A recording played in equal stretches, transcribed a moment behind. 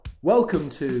Welcome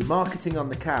to Marketing on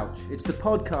the Couch. It's the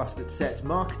podcast that sets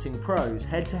marketing pros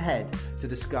head to head to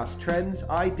discuss trends,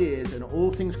 ideas, and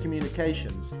all things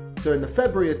communications. So in the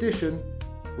February edition,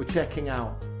 we're checking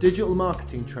out digital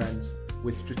marketing trends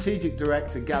with Strategic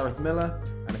Director Gareth Miller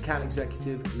and Account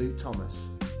Executive Luke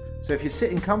Thomas. So if you're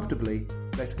sitting comfortably,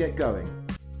 let's get going.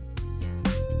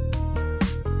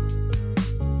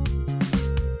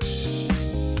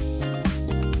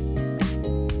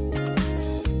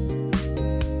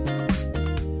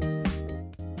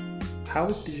 How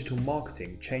is digital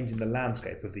marketing changing the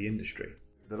landscape of the industry?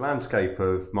 The landscape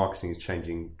of marketing is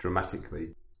changing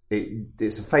dramatically.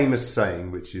 It's a famous saying,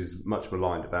 which is much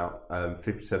maligned about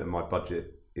 50% of my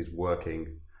budget is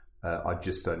working. I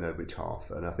just don't know which half.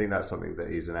 And I think that's something that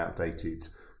is an outdated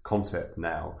concept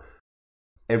now.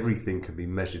 Everything can be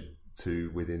measured to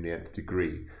within the nth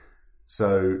degree.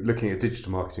 So looking at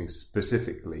digital marketing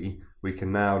specifically, we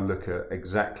can now look at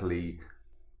exactly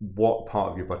what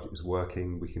part of your budget is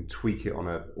working. We can tweak it on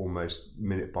a almost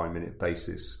minute by minute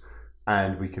basis,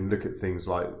 and we can look at things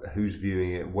like who's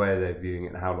viewing it, where they're viewing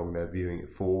it, and how long they're viewing it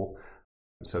for.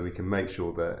 So we can make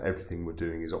sure that everything we're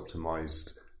doing is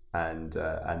optimized and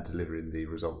delivering the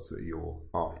results that you're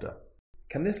after.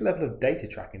 Can this level of data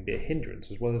tracking be a hindrance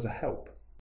as well as a help?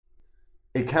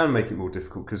 It can make it more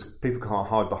difficult because people can't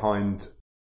hide behind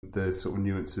the sort of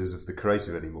nuances of the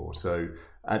creative anymore. So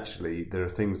actually there are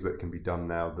things that can be done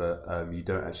now that you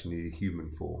don't actually need a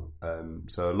human for.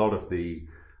 So a lot of the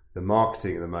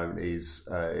marketing at the moment is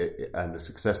and the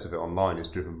success of it online is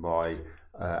driven by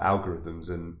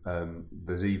algorithms, and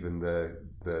there's even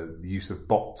the use of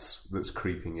bots that's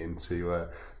creeping in to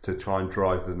try and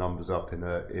drive the numbers up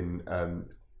in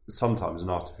sometimes an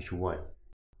artificial way.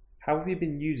 How have you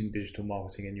been using digital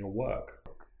marketing in your work?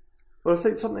 Well, I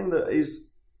think something that is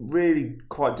really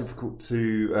quite difficult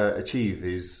to achieve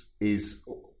is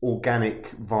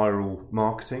organic viral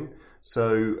marketing.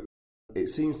 So it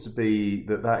seems to be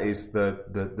that is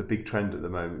the big trend at the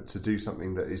moment, to do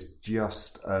something that is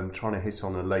just trying to hit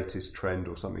on a latest trend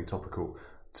or something topical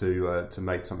to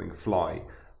make something fly.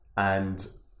 And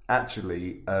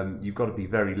actually you've got to be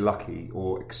very lucky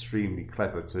or extremely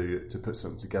clever to put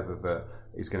something together that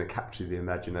is going to capture the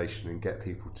imagination and get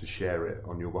people to share it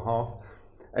on your behalf.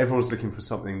 Everyone's looking for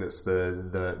something that's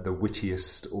the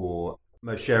wittiest or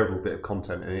most shareable bit of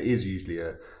content, and it is usually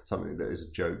something that is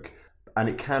a joke. And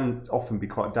it can often be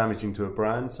quite damaging to a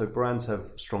brand. So brands have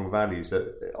strong values.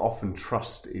 That often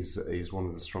trust is one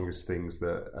of the strongest things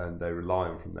that they rely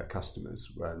on from their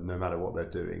customers, no matter what they're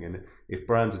doing. And if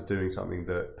brands are doing something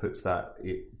that puts that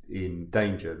in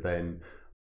danger, then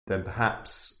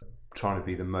perhaps trying to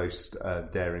be the most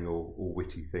daring or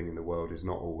witty thing in the world is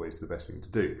not always the best thing to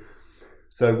do.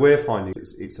 So we're finding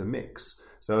it's a mix.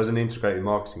 So as an integrated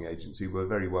marketing agency, we're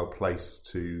very well placed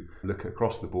to look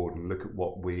across the board and look at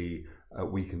what we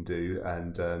can do,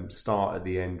 and start at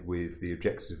the end with the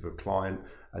objectives of a client,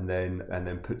 and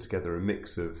then put together a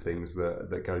mix of things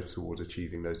that go towards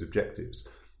achieving those objectives.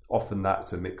 Often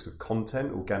that's a mix of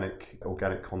content,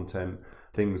 organic content,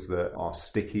 things that are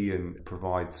sticky and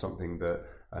provide something that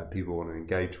people want to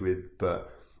engage with,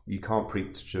 but you can't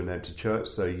preach to an empty church,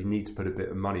 so you need to put a bit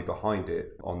of money behind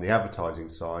it on the advertising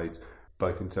side,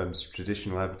 both in terms of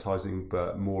traditional advertising,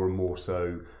 but more and more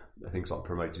so things like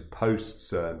promoted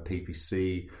posts,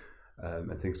 PPC,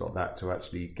 and things like that, to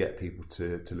actually get people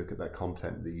to look at that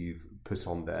content that you've put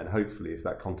on there. And hopefully, if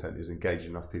that content is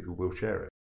engaging enough, people will share it.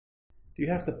 Do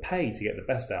you have to pay to get the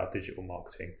best out of digital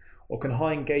marketing, or can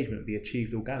high engagement be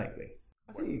achieved organically?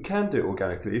 I think you can do it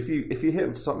organically. If you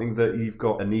hit something that you've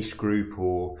got a niche group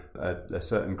or a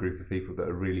certain group of people that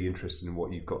are really interested in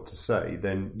what you've got to say,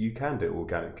 then you can do it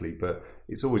organically. But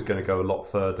it's always going to go a lot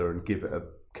further and give it a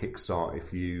kickstart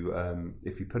if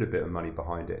you put a bit of money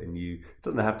behind it. And it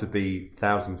doesn't have to be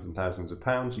thousands and thousands of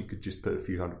pounds. You could just put a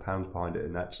few £100s behind it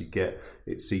and actually get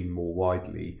it seen more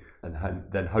widely, and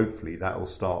then hopefully that will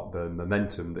start the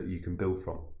momentum that you can build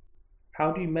from.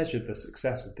 How do you measure the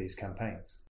success of these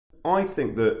campaigns? I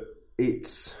think that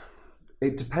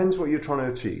it depends what you're trying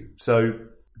to achieve. So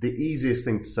the easiest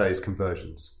thing to say is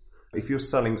conversions. If you're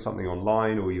selling something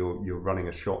online or you're running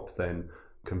a shop, then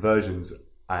conversions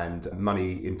and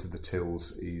money into the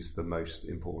tills is the most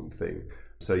important thing.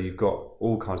 So you've got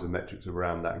all kinds of metrics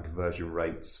around that and conversion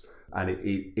rates. And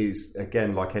it is,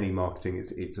 again, like any marketing,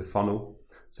 it's a funnel.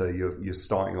 So you're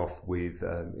starting off with,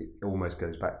 it almost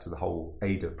goes back to the whole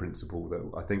AIDA principle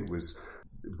that I think was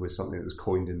something that was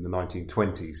coined in the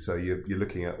 1920s. So you're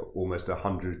looking at almost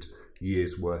 100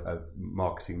 years worth of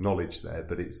marketing knowledge there,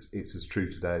 but it's as true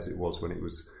today as it was when it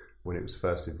was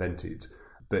first invented.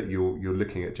 But you're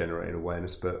looking at generating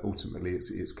awareness, but ultimately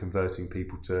it's converting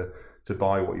people to to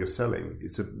buy what you're selling.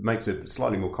 Makes it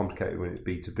slightly more complicated when it's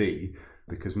B2B,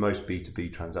 because most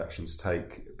B2B transactions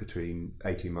take between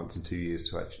 18 months and 2 years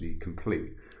to actually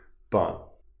complete. But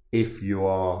if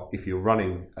you're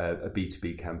running a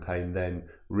B2B campaign, then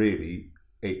really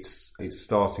it's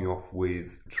starting off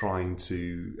with trying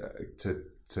to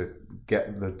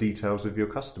get the details of your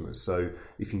customers. So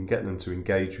if you can get them to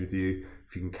engage with you,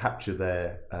 if you can capture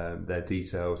their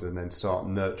details and then start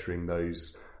nurturing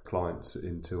those clients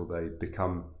until they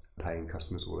become paying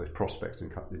customers, or those prospects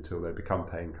until they become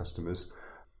paying customers,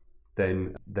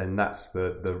 then that's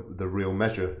the real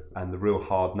measure, and the real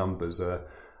hard numbers are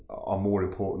more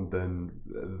important than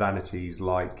vanities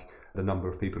like the number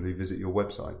of people who visit your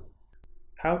website.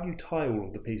 How do you tie all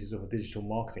of the pieces of a digital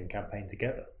marketing campaign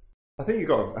together? I think you've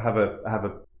got to have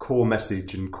a core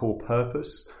message and core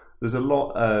purpose. There's a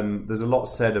lot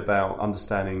said about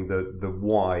understanding the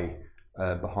why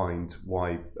behind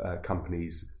why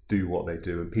companies do what they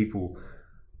do, and people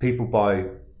buy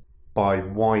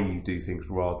why you do things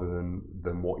rather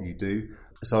than what you do.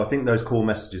 So I think those core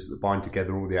messages that bind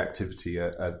together all the activity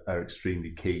are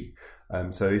extremely key.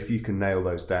 So if you can nail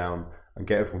those down and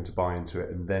get everyone to buy into it,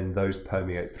 and then those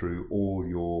permeate through all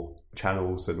your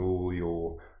channels and all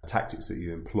your tactics that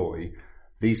you employ,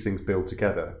 these things build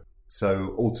together.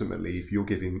 So ultimately, if you're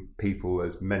giving people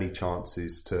as many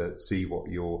chances to see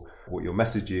what your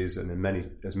message is, and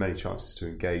as many chances to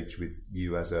engage with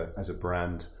you as a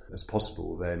brand as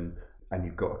possible, then, and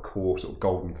you've got a core sort of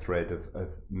golden thread of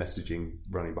messaging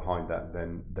running behind that,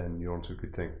 then you're onto a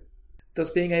good thing. Does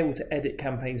being able to edit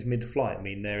campaigns mid-flight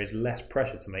mean there is less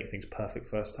pressure to make things perfect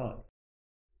first time?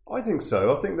 I think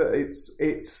so. I think that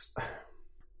it's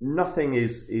nothing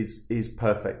is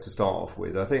perfect to start off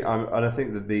with. I think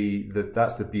that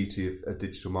that's the beauty of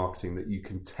digital marketing, that you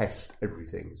can test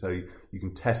everything. So you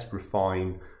can test,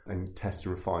 refine, and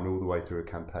refine all the way through a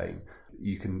campaign.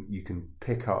 You can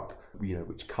pick up,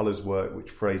 which colours work, which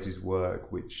phrases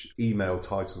work, which email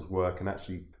titles work, and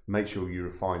actually make sure you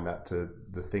refine that to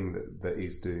the thing that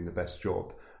is doing the best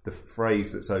job. The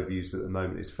phrase that's overused at the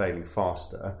moment is failing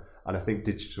faster. And I think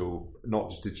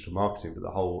not just digital marketing, but the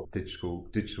whole digital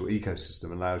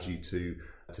ecosystem allows you to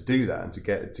do that and to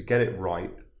get it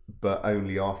right, but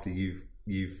only after you've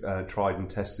tried and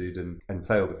tested and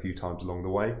failed a few times along the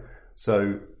way.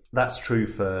 So that's true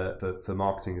for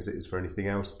marketing as it is for anything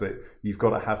else, but you've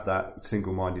got to have that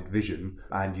single-minded vision,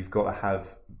 and you've got to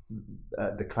have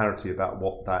the clarity about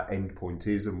what that end point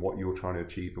is and what you're trying to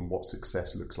achieve and what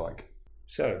success looks like.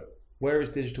 So, where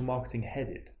is digital marketing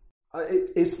headed?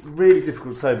 It's really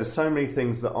difficult to say. There's so many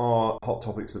things that are hot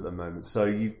topics at the moment. So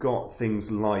you've got things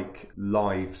like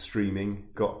live streaming,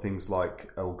 got things like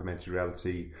augmented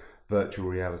reality, virtual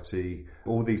reality,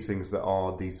 all these things that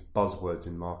are these buzzwords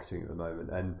in marketing at the moment,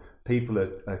 and people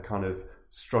are kind of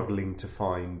struggling to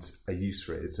find a use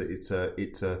for it.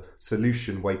 It's a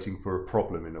solution waiting for a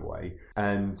problem in a way,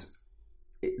 and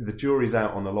the jury's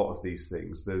out on a lot of these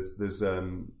things. There's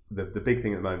the big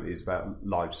thing at the moment is about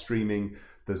live streaming.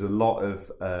 There's a lot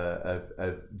of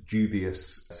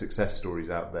dubious success stories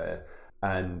out there,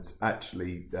 and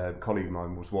actually a colleague of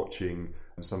mine was watching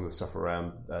some of the stuff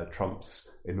around Trump's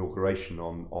inauguration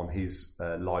on his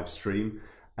live stream,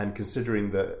 and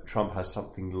considering that Trump has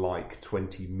something like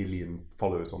 20 million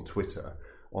followers on Twitter,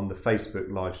 on the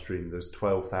Facebook live stream there's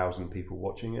 12,000 people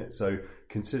watching it. So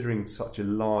considering such a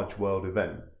large world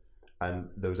event and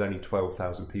there was only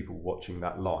 12,000 people watching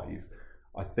that live,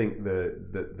 I think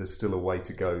that there's still a way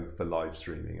to go for live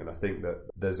streaming, and I think that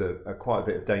there's a quite a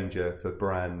bit of danger for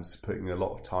brands putting a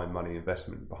lot of time, money,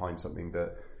 investment behind something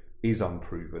that is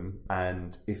unproven,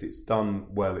 and if it's done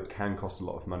well it can cost a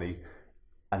lot of money,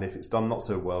 and if it's done not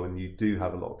so well and you do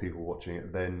have a lot of people watching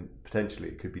it, then potentially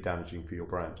it could be damaging for your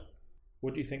brand.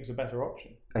 What do you think is a better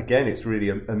option? Again, it's really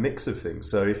a mix of things.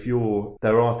 So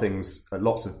there are things,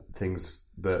 lots of things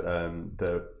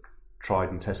that tried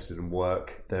and tested and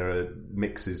work. There are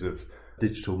mixes of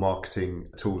digital marketing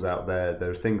tools out there.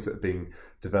 There are things that are being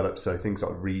developed. So things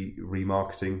like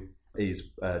remarketing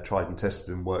is tried and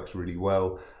tested and works really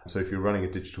well. So if you're running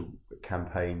a digital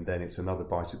campaign, then it's another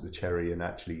bite at the cherry and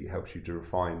actually helps you to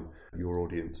refine your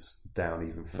audience down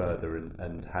even further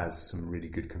and has some really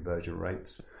good conversion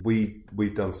rates.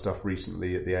 We've done stuff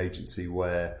recently at the agency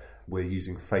where we're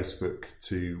using Facebook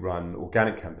to run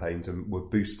organic campaigns, and we're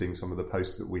boosting some of the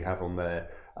posts that we have on there,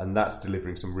 and that's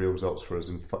delivering some real results for us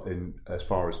in as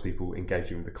far as people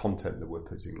engaging with the content that we're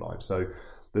putting live. So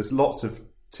there's lots of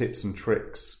tips and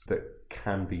tricks that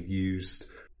can be used,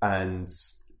 and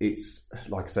it's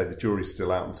like I say, the jury's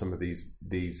still out on some of these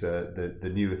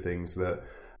the newer things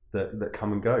that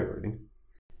come and go, really.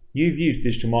 You've used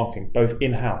digital marketing both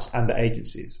in-house and at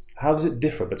agencies. How does it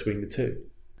differ between the two?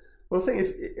 Well, I think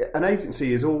if an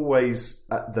agency is always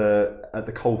at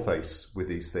the coalface with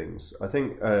these things. I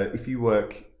think if you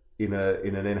work in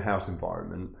an in-house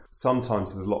environment,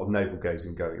 sometimes there's a lot of navel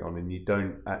gazing going on, and you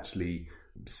don't actually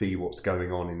see what's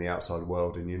going on in the outside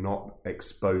world, and you're not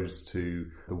exposed to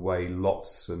the way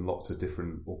lots and lots of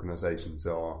different organisations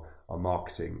are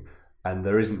marketing, and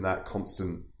there isn't that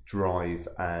constant drive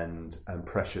and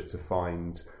pressure to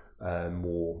find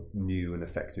more new and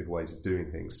effective ways of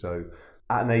doing things. So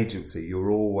at an agency,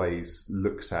 you're always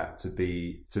looked at to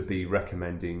be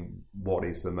recommending what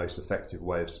is the most effective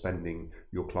way of spending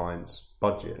your client's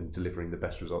budget and delivering the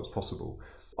best results possible.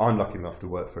 I'm lucky enough to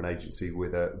work for an agency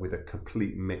with a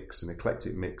complete mix, an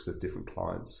eclectic mix of different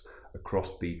clients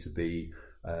across B2B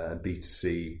and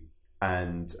B2C,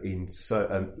 and in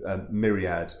a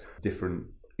myriad different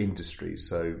industries.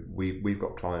 So we've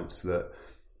got clients that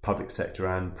public sector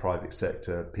and private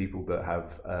sector, people that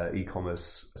have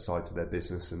e-commerce side to their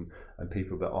business, and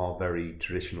people that are very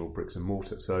traditional bricks and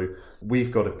mortar. So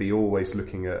we've got to be always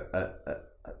looking at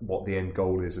what the end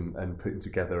goal is and putting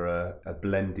together a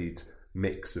blended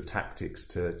mix of tactics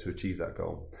to achieve that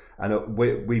goal. And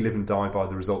we live and die by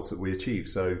the results that we achieve.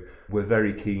 So we're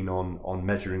very keen on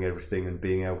measuring everything and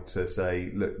being able to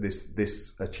say, look,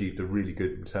 this achieved a really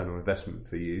good return on investment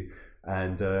for you,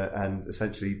 and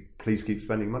essentially, please keep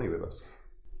spending money with us.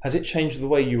 Has it changed the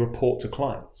way you report to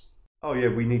clients? Oh yeah,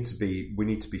 we need to be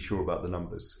sure about the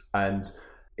numbers, and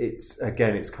it's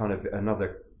kind of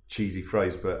another cheesy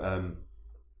phrase, but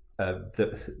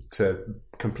to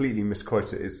completely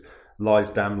misquote it is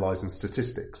lies, damn lies, and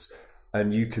statistics.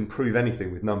 And you can prove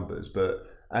anything with numbers, but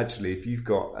actually, if you've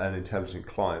got an intelligent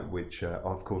client, which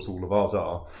of course all of ours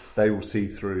are, they will see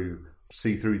through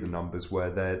the numbers where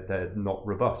they're not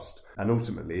robust. And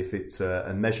ultimately, if it's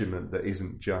a measurement that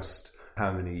isn't just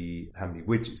how many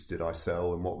widgets did I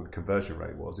sell and what the conversion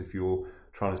rate was, if you're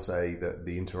trying to say that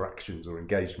the interactions or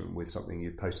engagement with something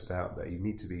you posted out there, you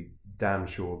need to be damn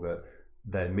sure that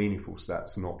they're meaningful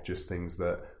stats, not just things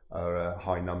that are a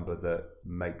high number that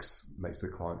makes the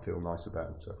client feel nice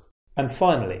about himself. And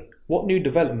finally, what new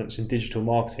developments in digital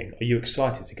marketing are you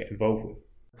excited to get involved with?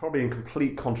 Probably in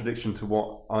complete contradiction to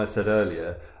what I said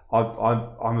earlier,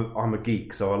 I'm a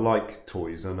geek, so I like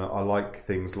toys and I like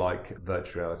things like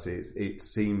virtual reality. It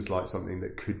seems like something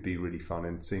that could be really fun,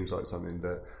 and it seems like something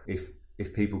that if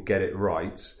people get it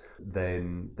right,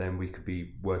 then we could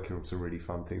be working on some really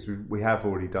fun things. We have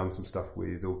already done some stuff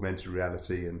with augmented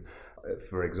reality, and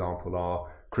for example, our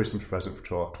Christmas present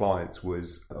to our clients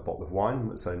was a bottle of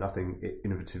wine, so nothing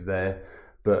innovative there,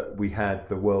 but we had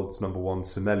the world's #1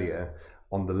 sommelier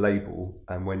on the label,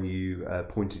 and when you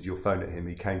pointed your phone at him,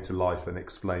 he came to life and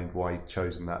explained why he'd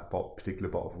chosen that particular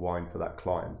bottle of wine for that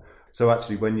client. So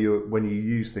actually, when you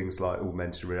use things like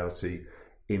augmented reality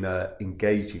in a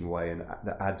engaging way and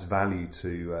that adds value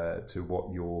to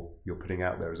what you're putting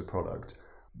out there as a product,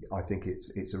 I think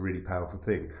it's a really powerful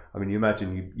thing. I mean, you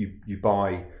imagine you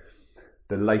buy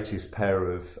the latest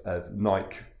pair of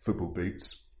Nike football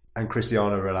boots, and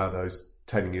Cristiano Ronaldo's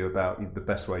telling you about the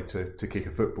best way to kick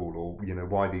a football, or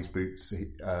why these boots,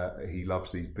 he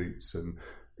loves these boots, and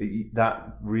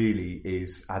that really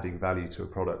is adding value to a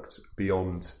product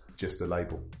beyond just the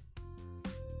label.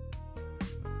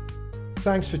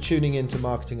 Thanks for tuning in to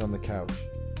Marketing on the Couch.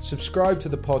 Subscribe to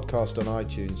the podcast on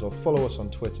iTunes or follow us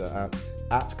on Twitter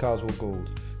at Carswell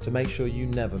Gould to make sure you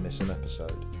never miss an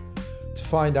episode. To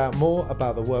find out more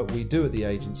about the work we do at the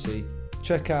agency,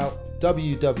 check out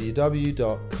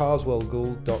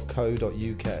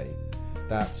www.carswellgould.co.uk.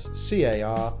 That's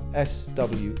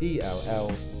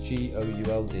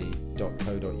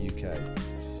CARSWELLGOULD.co.uk.